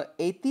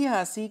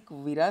ઐતિહાસિક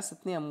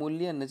વિરાસતની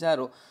અમૂલ્ય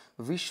નજારો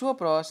વિશ્વ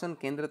પ્રવાસન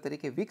કેન્દ્ર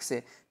તરીકે વિકસે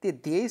તે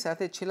ધ્યેય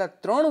સાથે છેલ્લા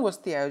 3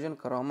 વર્ષથી આયોજન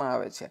કરવામાં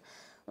આવે છે.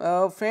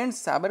 ફ્રેન્ડ્સ,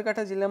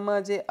 સાબરકાંઠા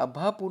જિલ્લામાં જે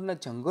અભાપુરના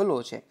જંગલો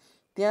છે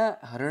ત્યાં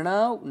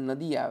હરણાવ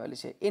નદી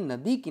આવેલી છે. એ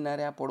નદી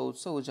કિનારે આ પોળો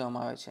ઉત્સવ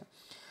ઉજવવામાં આવે છે.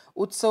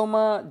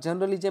 ઉત્સવમાં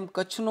જનરલી જેમ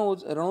કચ્છનો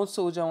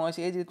રણોત્સવ ઉજવવામાં આવે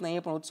છે એ જ રીતના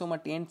અહીંયા પણ ઉત્સવમાં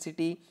ટેન્ટ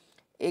સિટી,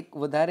 એક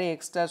વધારે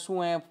એક્સ્ટ્રા શું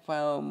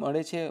અહીંયા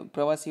મળે છે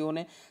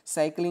પ્રવાસીઓને,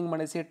 સાયકલિંગ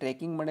મળે છે,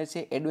 ટ્રેકિંગ મળે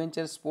છે,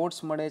 એડવેન્ચર સ્પોર્ટ્સ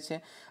મળે છે.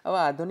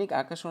 આવા આધુનિક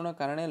આકર્ષણોના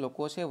કારણે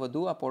લોકો છે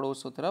વધુ આ પોળો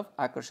ઉત્સવ તરફ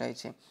આકર્ષાય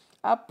છે.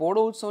 આ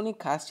પોળો ઉત્સવની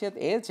ખાસિયત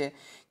એ છે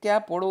કે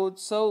આ પોળો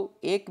ઉત્સવ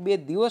 1-2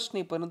 દિવસ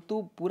નહીં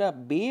પરંતુ પૂરા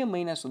 2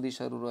 મહિના સુધી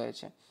શરૂ રહે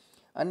છે.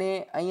 અને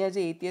અહીંયા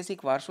જે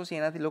ઐતિહાસિક વારસો છે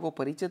એનાથી લોકો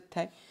પરિચિત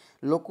થાય,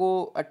 લોકો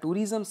આ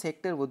ટુરિઝમ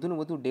સેક્ટર વધુને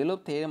વધુ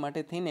ડેવલપ થાય એ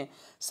માટે થઈને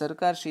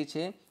સરકારશ્રી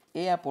છે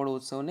એ આ પોળો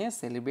ઉત્સવને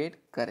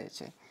સેલિબ્રેટ કરે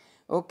છે.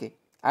 ઓકે,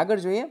 આગળ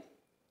જોઈએ.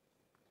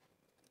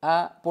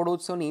 આ પોળો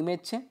ઉત્સવની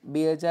ઇમેજ છે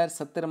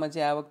 2017માં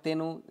જે આ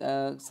વખતેનું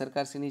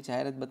સરકારશ્રીની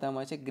જાહેરાત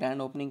બતાવવામાં આવે છે,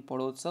 ગ્રાન્ડ ઓપનિંગ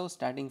પોળો ઉત્સવ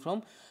સ્ટાર્ટિંગ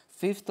ફ્રોમ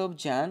 5th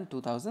Jan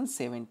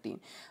 2017.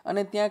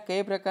 અને ત્યાં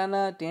કઈ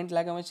પ્રકારના ટેન્ટ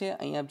લાગેલા છે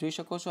અહીંયા આપ જોઈ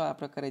શકો છો. આ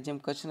પ્રકારે જેમ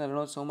કચ્છના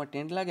રણોત્સવમાં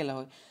ટેન્ટ લાગેલા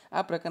હોય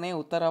આ પ્રકારના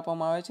અહીંયા ઉતાર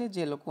આપવામાં આવે છે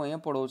જે લોકો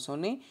અહીંયા પોળો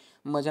ઉત્સવની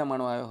મજા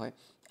માણવા આવ્યા હોય.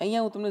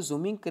 અહીંયા હું તમને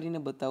ઝૂમિંગ કરીને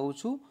બતાવું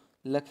છું,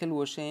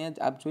 લખેલું હશે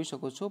અહીંયા આપ જોઈ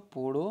શકો છો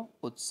પોળો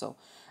ઉત્સવ.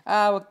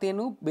 આ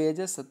વખતેનું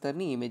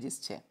 2017ની ઇમેજીસ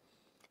છે.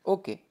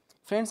 ઓકે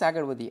ફ્રેન્ડ્સ,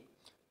 આગળ વધીએ.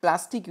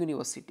 પ્લાસ્ટિક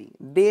યુનિવર્સિટી,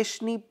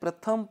 દેશની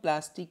પ્રથમ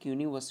પ્લાસ્ટિક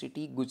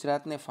યુનિવર્સિટી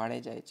ગુજરાતને ફાળે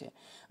જાય છે.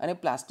 અને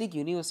પ્લાસ્ટિક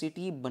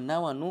યુનિવર્સિટી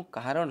બનાવવાનું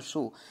કારણ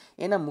શું?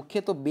 એના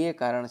મુખ્ય તો 2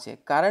 કારણ છે.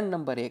 કારણ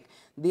નંબર 1,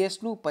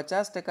 દેશનું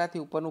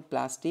 50%થી ઉપરનું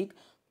પ્લાસ્ટિક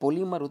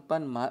પોલિમર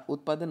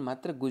ઉત્પાદન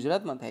માત્ર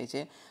ગુજરાતમાં થાય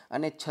છે.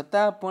 અને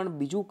છતાં પણ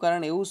બીજું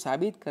કારણ એવું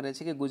સાબિત કરે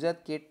છે કે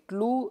ગુજરાત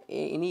કેટલું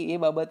એ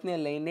બાબતને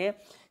લઈને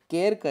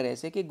કેર કરે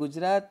છે કે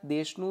ગુજરાત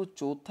દેશનું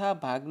 4થા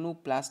ભાગનું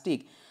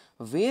પ્લાસ્ટિક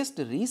વેસ્ટ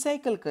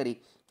રિસાયકલ કરી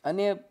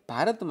અને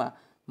ભારતમાં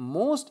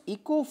મોસ્ટ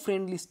ઇકો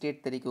ફ્રેન્ડલી સ્ટેટ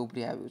તરીકે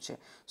ઉભરી આવ્યું છે.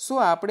 સો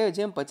આપણે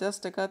જેમ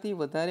 50%થી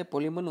વધારે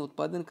પોલિમરનું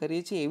ઉત્પાદન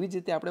કરીએ છીએ એવી જ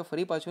રીતે આપણે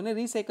ફરી પાછું એને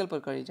રિસાયકલ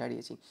પર કરી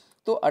ચાડીએ છીએ.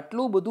 તો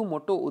આટલું બધું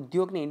મોટો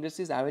ઉદ્યોગની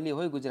ઇન્ડસ્ટ્રીઝ આવેલી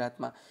હોય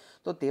ગુજરાતમાં,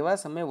 તો તેવા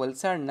સમયે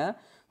વલસાડના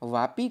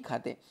વાપી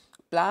ખાતે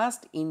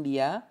પ્લાસ્ટ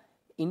ઇન્ડિયા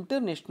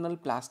ઇન્ટરનેશનલ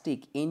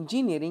પ્લાસ્ટિક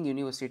એન્જિનિયરિંગ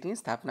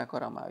યુનિવર્સિટીની સ્થાપના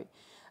કરવામાં આવી.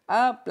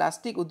 આ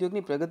પ્લાસ્ટિક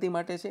ઉદ્યોગની પ્રગતિ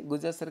માટે છે.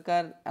 ગુજરાત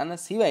સરકાર આના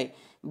સિવાય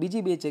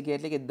બીજી બે જગ્યાએ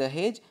એટલે કે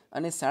દહેજ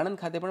અને સાણંદ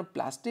ખાતે પણ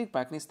પ્લાસ્ટિક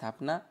પાર્કની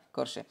સ્થાપના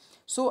કરશે.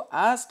 સો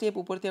આ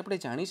સ્ટેપ ઉપરથી આપણે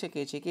જાણી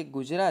શકીએ છીએ કે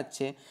ગુજરાત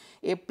છે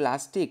એ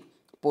પ્લાસ્ટિક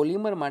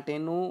પોલિમર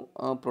માટેનું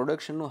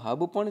પ્રોડક્શનનું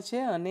હબ પણ છે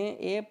અને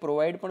એ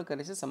પ્રોવાઈડ પણ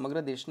કરે છે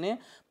સમગ્ર દેશને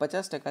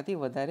 50%થી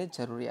વધારે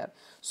જરૂરિયાત.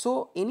 સો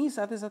એની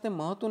સાથે સાથે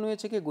મહત્વનું એ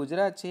છે કે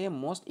ગુજરાત છે એ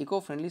મોસ્ટ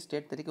ઇકો ફ્રેન્ડલી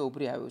સ્ટેટ તરીકે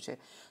ઉભરી આવ્યું છે.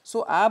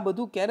 સો આ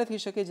બધું ક્યારે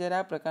થઈ શકે જ્યારે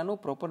આ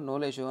પ્રકારનું પ્રોપર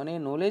નોલેજ હોય અને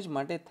એ નોલેજ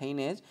માટે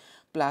થઈને જ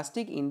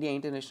plastic India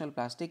international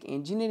plastic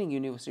engineering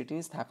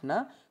યુનિવર્સિટીની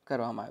સ્થાપના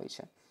કરવામાં આવી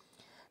છે.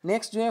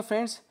 નેક્સ્ટ જોઈએ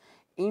ફ્રેન્ડ્સ,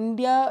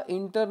 ઇન્ડિયા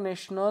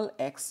ઇન્ટરનેશનલ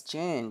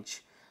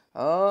એક્સચેન્જ.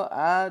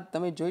 આ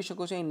તમે જોઈ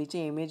શકો છો અહીં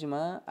નીચે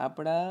ઇમેજમાં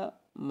આપણા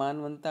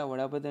માનવંતા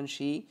વડાપ્રધાન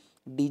શ્રી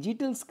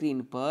ડિજિટલ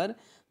સ્ક્રીન પર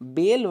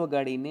બેલ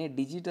વગાડીને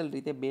ડિજિટલ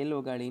રીતે બેલ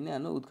વગાડીને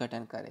આનું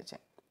ઉદ્ઘાટન કરે છે.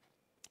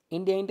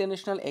 ઇન્ડિયા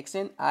ઇન્ટરનેશનલ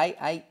એક્સચેન્જ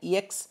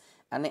IIEX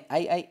અને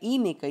IIE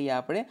ને કહીએ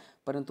આપણે,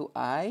 પરંતુ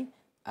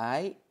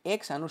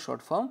IIX આનું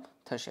શોર્ટ ફોર્મ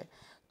થશે.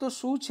 તો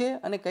શું છે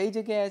અને કઈ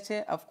જગ્યાએ છે?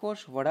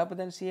 ઓફકોર્સ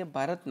વડાપ્રધાનશ્રીએ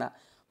ભારતના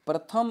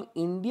પ્રથમ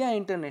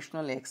ઇન્ડિયા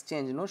ઇન્ટરનેશનલ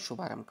એક્સચેન્જનો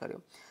શુભારંભ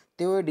કર્યો.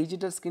 તેઓએ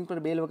ડિજિટલ સ્ક્રીન પર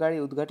બેલ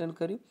વગાડી ઉદ્ઘાટન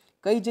કર્યું.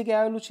 કઈ જગ્યાએ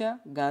આવેલું છે?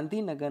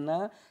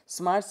 ગાંધીનગરના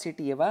સ્માર્ટ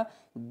સિટી એવા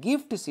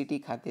ગિફ્ટ સિટી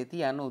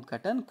ખાતેથી આનું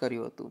ઉદ્ઘાટન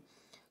કર્યું હતું.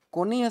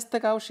 કોની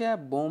હસ્તક આવશે? આ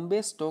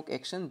Bombay stock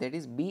exchange that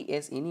is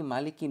BSEની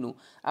માલિકીનું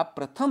આ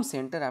પ્રથમ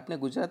સેન્ટર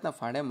આપણે ગુજરાતના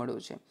ફાળે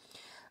મળ્યું છે.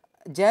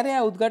 જ્યારે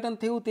આ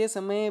ઉદ્ઘાટન થયું તે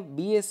સમયે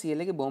BSE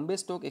એટલે કે બોમ્બે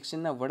સ્ટોક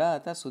એક્સચેન્જના વડા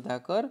હતા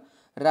સુધાકર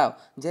રાવ.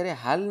 જ્યારે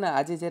હાલના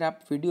આજે જ્યારે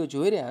આપ વિડીયો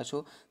જોઈ રહ્યા છો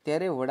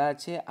ત્યારે વડા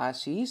છે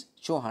આશીષ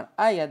ચૌહાણ.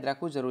 આ યાદ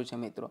રાખવું જરૂરી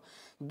છે મિત્રો.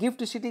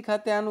 ગિફ્ટ સિટી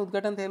ખાતે આનું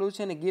ઉદ્ઘાટન થયેલું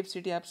છે અને ગિફ્ટ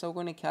સિટી આપ સૌ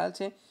કોઈને ખ્યાલ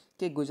છે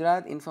કે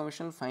Gujarat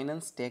information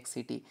finance tech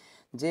city,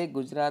 જે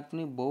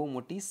ગુજરાતની બહુ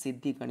મોટી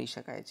સિદ્ધિ ગણી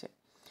શકાય છે.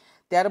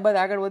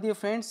 ત્યારબાદ આગળ વધીએ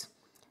ફ્રેન્ડ્સ,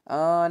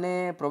 અને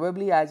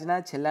પ્રોબેબલી આજના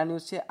છેલ્લા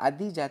ન્યૂઝ છે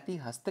આદિજાતિ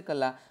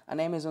હસ્તકલા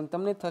અને એમેઝોન.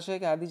 તમને થશે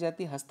કે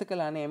આદિજાતિ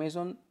હસ્તકલા અને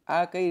એમેઝોન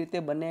આ કઈ રીતે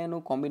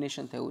બંનેનું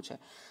કોમ્બિનેશન થયું છે.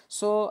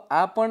 સો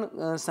આ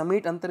પણ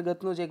સમિટ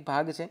અંતર્ગતનો જ એક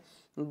ભાગ છે.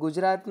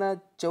 ગુજરાતના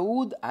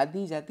 14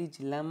 આદિજાતિ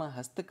જિલ્લામાં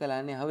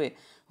હસ્તકલાને હવે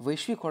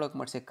વૈશ્વિક ઓળખ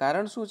મળશે.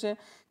 કારણ શું છે?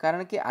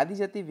 કારણ કે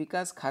આદિજાતિ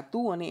વિકાસ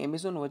ખાતું અને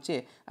એમેઝોન વચ્ચે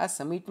આ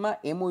સમિટમાં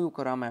MOU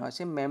કરવામાં આવ્યા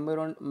છે,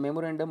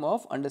 મેમોરેન્ડમ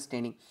ઓફ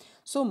અન્ડરસ્ટેન્ડિંગ.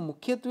 સો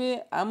મુખ્યત્વે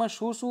આમાં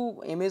શું શું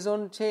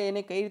એમેઝોન છે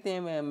એને કઈ રીતે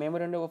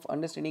મેમોરેન્ડમ ઓફ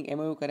અન્ડરસ્ટેન્ડિંગ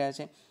MOU કર્યા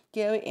છે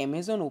કે હવે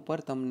એમેઝોન ઉપર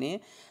તમને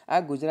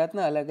આ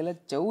ગુજરાતના અલગ અલગ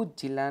 14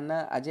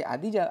 જિલ્લાના આ જે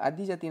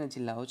આદિજાતિના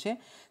જિલ્લાઓ છે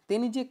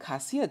તેની જે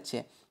ખાસિયત છે,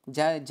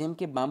 જેમ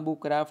કે bamboo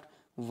craft,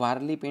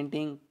 Warli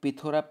painting,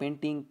 Pithora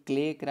painting,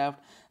 clay craft,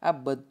 આ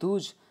બધું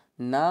જ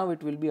now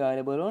it will be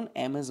available on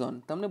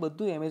Amazon. તમને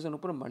બધું એમેઝોન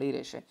ઉપર મળી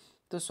રહેશે.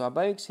 તો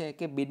સ્વાભાવિક છે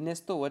કે બિઝનેસ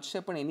તો વધશે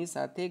પણ એની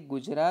સાથે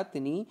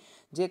ગુજરાતની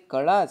જે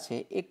કળા છે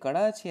એ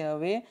કળા છે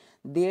હવે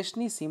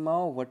દેશની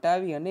સીમાઓ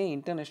વટાવી અને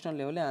ઇન્ટરનેશનલ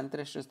લેવલે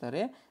આંતરરાષ્ટ્રીય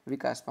સ્તરે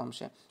વિકાસ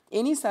પામશે.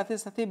 એની સાથે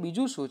સાથે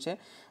બીજું શું છે?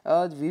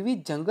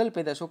 વિવિધ જંગલ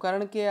પેદાશો.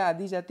 કારણ કે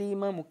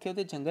આદિજાતિમાં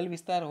મુખ્યત્વે જંગલ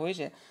વિસ્તાર હોય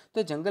છે,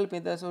 તો જંગલ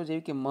પેદાશો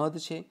જેવી કે મધ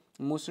છે,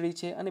 મૂસળી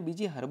છે અને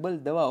બીજી હર્બલ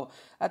દવાઓ,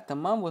 આ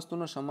તમામ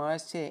વસ્તુનો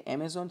સમાવેશ છે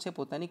એમેઝોન છે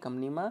પોતાની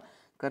કંપનીમાં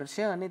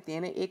કરશે અને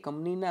તેને એ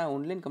કંપનીના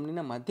ઓનલાઈન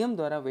કંપનીના માધ્યમ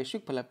દ્વારા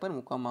વૈશ્વિક ફલક પર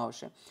મૂકવામાં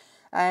આવશે.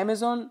 આ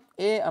એમેઝોન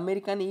એ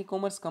અમેરિકાની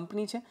ઈ-કોમર્સ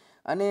કંપની છે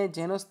અને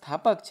જેનો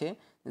સ્થાપક છે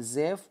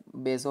જેફ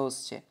બેઝોસ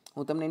છે.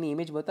 હું તમને એની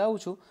ઇમેજ બતાવું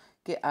છું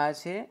કે આ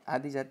છે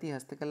આદિજાતિ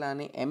હસ્તકલા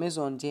અને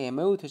એમેઝોન જે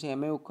MOU થયું છે,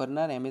 MOU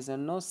કરનાર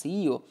એમેઝોનનો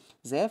CEO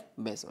જેફ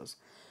બેઝોસ.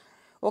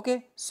 ઓકે,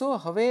 સો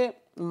હવે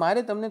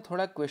મારે તમને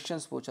થોડા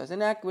ક્વેશ્ચન્સ પૂછવા છે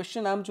અને આ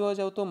ક્વેશ્ચન આમ જોવા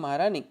જાવ તો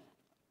મારા નહીં,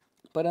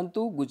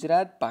 પરંતુ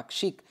ગુજરાત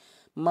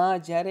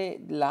પાક્ષિકમાં જ્યારે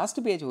લાસ્ટ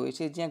પેજ હોય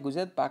છે જ્યાં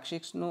ગુજરાત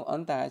પાક્ષિકનો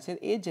અંત આવે છે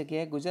એ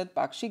જગ્યાએ ગુજરાત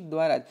પાક્ષિક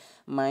દ્વારા જ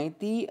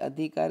માહિતી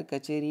અધિકાર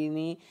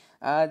કચેરીની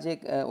આ જે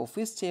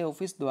ઓફિસ છે એ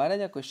ઓફિસ દ્વારા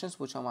જ આ ક્વેશ્ચન્સ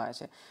પૂછવામાં આવે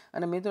છે.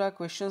 અને મિત્રો આ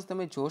ક્વેશ્ચન્સ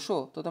તમે જોશો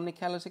તો તમને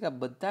ખ્યાલ હશે કે આ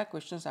બધા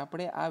ક્વેશ્ચન્સ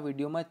આપણે આ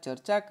વિડીયોમાં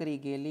ચર્ચા કરી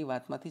ગયેલી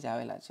વાતમાંથી જ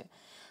આવેલા છે.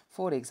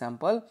 ફોર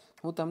એક્ઝામ્પલ,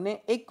 હું તમને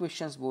એક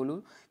ક્વેશ્ચન્સ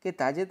બોલું કે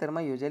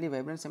તાજેતરમાં યોજાયેલી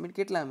વાઇબ્રન્ટ સમિટ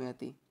કેટલામી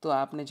હતી, તો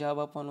આપને જવાબ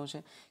આપવાનો છે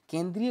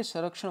કેન્દ્રીય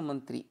સંરક્ષણ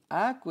મંત્રી.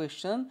 આ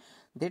question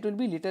that will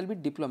be little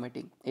bit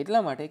diplomatic,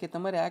 એટલા માટે કે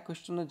તમારે આ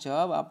ક્વેશ્ચનનો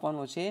જવાબ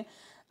આપવાનો છે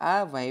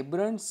આ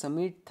વાઇબ્રન્ટ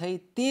સમિટ થઈ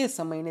તે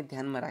સમયને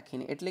ધ્યાનમાં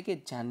રાખીને, એટલે કે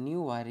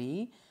જાન્યુઆરી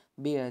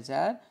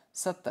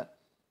 2017.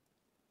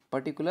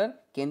 પર્ટિક્યુલર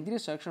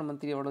કેન્દ્રીય સંરક્ષણ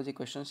મંત્રીવાળો જે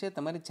ક્વેશ્ચન છે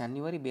તમારે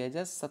જાન્યુઆરી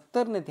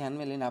 2017ને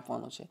ધ્યાનમાં લઈને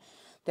આપવાનો છે.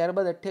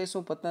 ત્યારબાદ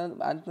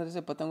 28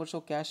 આંતરરાષ્ટ્રીય પતંગોત્સવ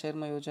કયા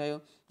શહેરમાં યોજાયો?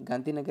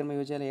 ગાંધીનગરમાં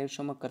યોજાયેલા એર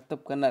શોમાં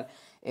કરતબ કરનાર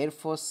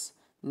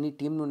એરફોર્સની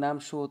ટીમનું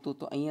નામ શું હતું?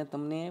 તો અહીંયા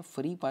તમને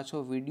ફરી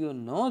પાછો વિડીયો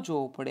ન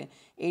જોવો પડે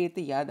એ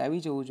રીતે યાદ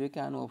આવી જવું જોઈએ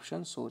કે આનું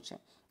ઓપ્શન શું છે.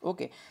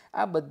 ઓકે,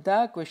 આ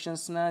બધા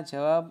ક્વેશ્ચન્સના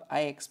જવાબ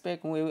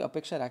હું એવી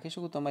અપેક્ષા રાખી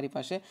શકું તમારી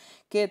પાસે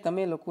કે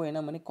તમે લોકો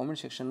એના મને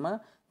કોમેન્ટ સેક્શનમાં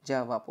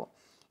જવાબ આપો.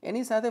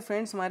 એની સાથે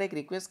ફ્રેન્ડ્સ મારે એક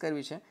રિક્વેસ્ટ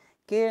કરવી છે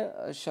કે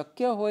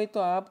શક્ય હોય તો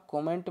આપ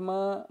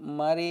કોમેન્ટમાં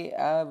મારી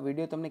આ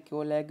વિડીયો તમને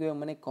કેવો લાગ્યો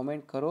મને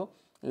કોમેન્ટ કરો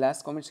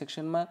લાસ્ટ કોમેન્ટ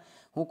સેક્શનમાં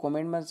હું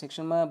કોમેન્ટમાં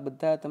સેક્શનમાં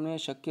બધા તમને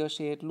શક્ય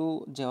હશે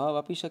એટલું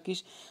જવાબ આપી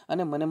શકીશ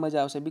અને મને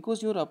મજા આવશે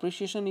because your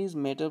અપ્રિશિએશન is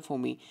matter for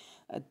me.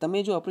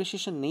 તમે જો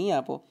અપ્રિશિએશન નહીં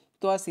આપો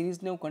તો આ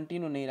સિરીઝને હું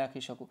કન્ટિન્યુ નહીં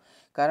રાખી શકું,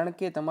 કારણ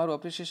કે તમારું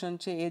અપ્રિશિએશન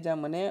છે એ જ આ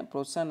મને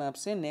પ્રોત્સાહન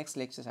આપશે નેક્સ્ટ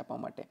લેક્ચર્સ આપવા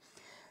માટે.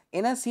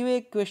 એના સિવાય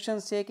એક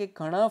ક્વેશ્ચન છે કે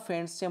ઘણા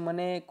ફ્રેન્ડ્સ છે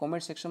મને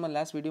કોમેન્ટ સેક્શનમાં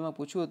લાસ્ટ વિડીયોમાં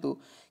પૂછ્યું હતું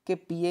કે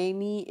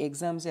પીઆઈની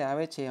એક્ઝામ જે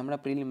આવે છે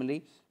હમણાં પ્રિલિમિનરી,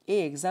 એ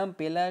એક્ઝામ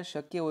પહેલાં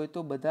શક્ય હોય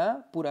તો બધા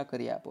પૂરા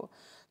કરી આપો.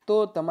 તો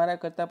તમારા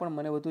કરતાં પણ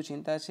મને વધુ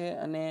ચિંતા છે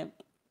અને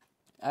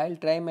I will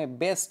try my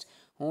best.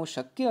 હું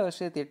શક્ય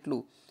હશે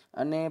તેટલું,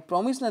 અને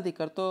પ્રોમિસ નથી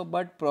કરતો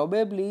but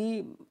probably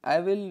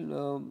I will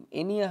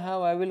any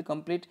how I will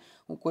complete.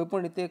 હું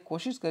કોઈપણ રીતે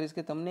કોશિશ કરીશ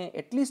કે તમને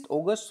એટલીસ્ટ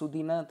ઓગસ્ટ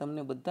સુધીના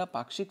તમને બધા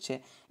પાક્ષિક છે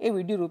એ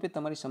વિડીયો રૂપે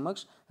તમારી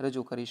સમક્ષ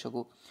રજૂ કરી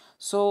શકું.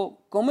 સો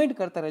કોમેન્ટ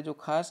કરતા રહેજો,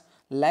 ખાસ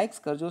લાઇક્સ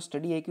કરજો,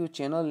 StudyIQ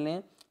ચેનલને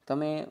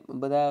તમે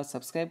બધા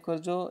સબસ્ક્રાઈબ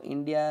કરજો.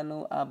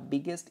 ઇન્ડિયાનું આ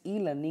બિગેસ્ટ ઈ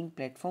લર્નિંગ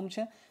પ્લેટફોર્મ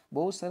છે,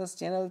 બહુ સરસ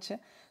ચેનલ છે.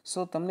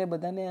 સો તમને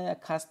બધાને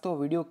ખાસ તો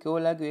વિડીયો કેવો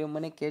લાગ્યો એ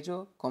મને કહેજો,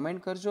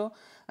 કોમેન્ટ કરજો.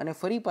 અને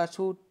ફરી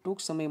પાછું ટૂંક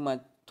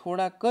સમયમાં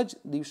થોડાક જ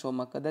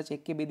દિવસોમાં, કદાચ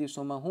 1 કે 2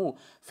 દિવસોમાં હું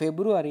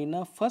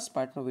ફેબ્રુઆરીના ફર્સ્ટ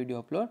પાર્ટનો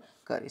વિડીયો અપલોડ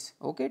કરીશ.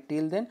 Okay,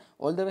 teal then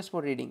all the best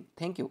for reading.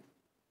 Thank you.